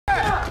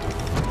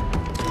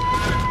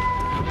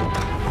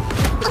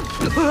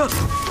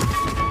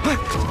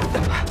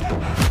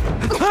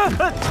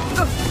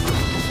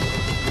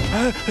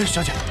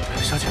小姐，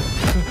小姐，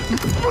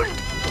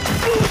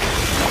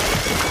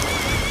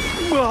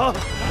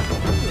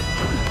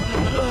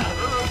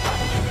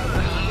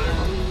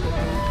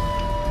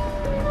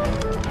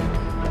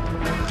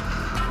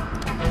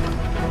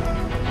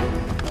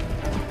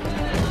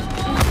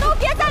都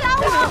别再拦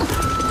我！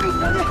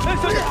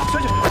小姐，小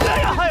姐，哎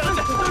呀，哎呀，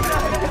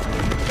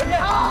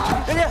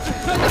小姐，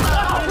小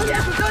姐，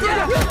小姐，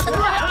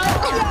哎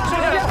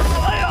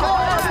呀，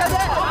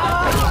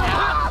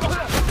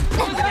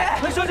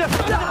小姐，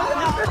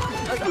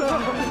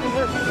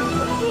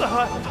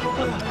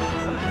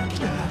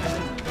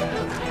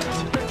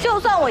就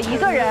算我一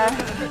个人，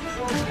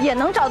也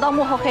能找到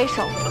幕后黑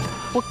手。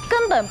我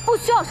根本不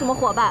需要什么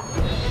伙伴。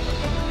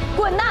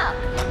滚呐！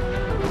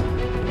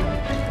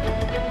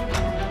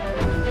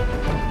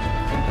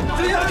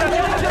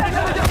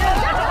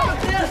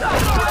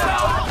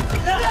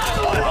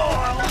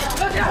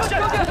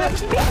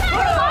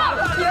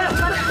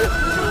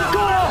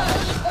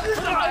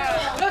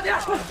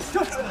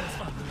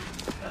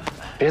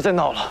 别再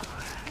闹了！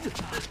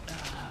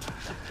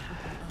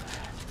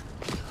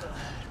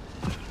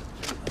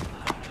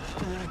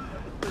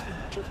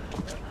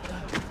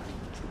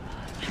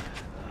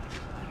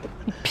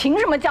你凭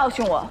什么教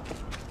训我？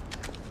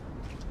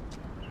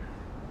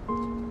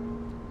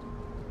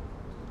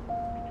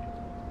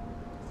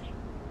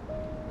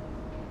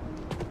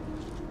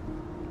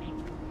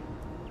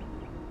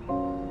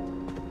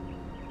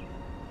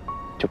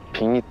 就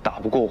凭你打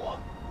不过我，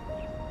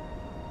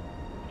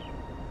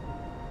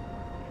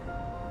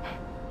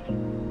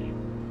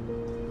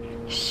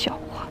笑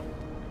话！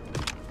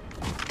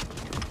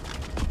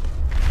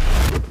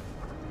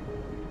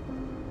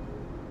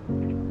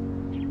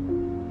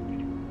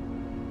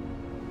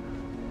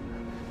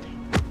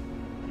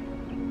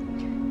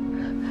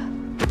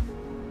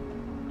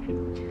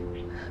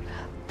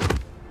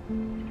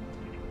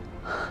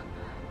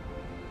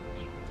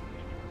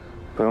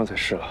不用再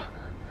试了。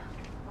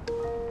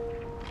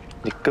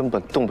 你根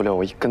本动不了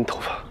我一根头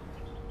发，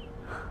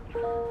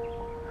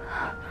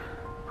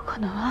不可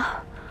能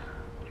啊！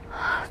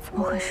怎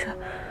么回事？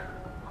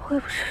会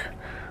不是？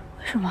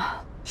为什么？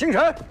星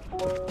辰，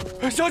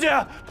小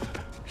姐，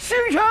星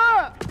辰，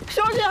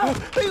小姐，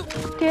哎呦，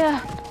爹，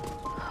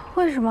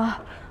为什么？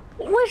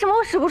为什么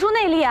我使不出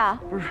内力啊？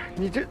不是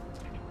你这，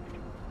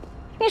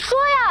你说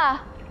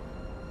呀！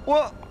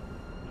我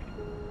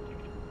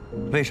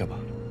为什么？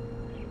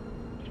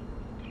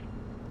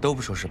都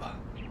不说是吧？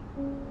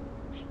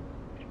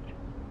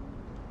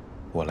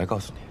 我来告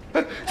诉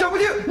你，江不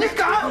听，你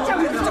敢？江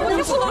不听不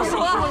能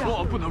说啊！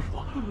不能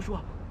说。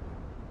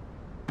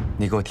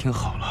你给我听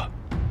好了，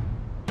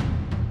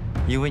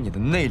因为你的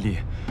内力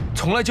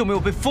从来就没有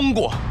被封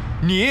过，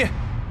你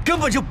根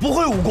本就不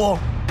会武功。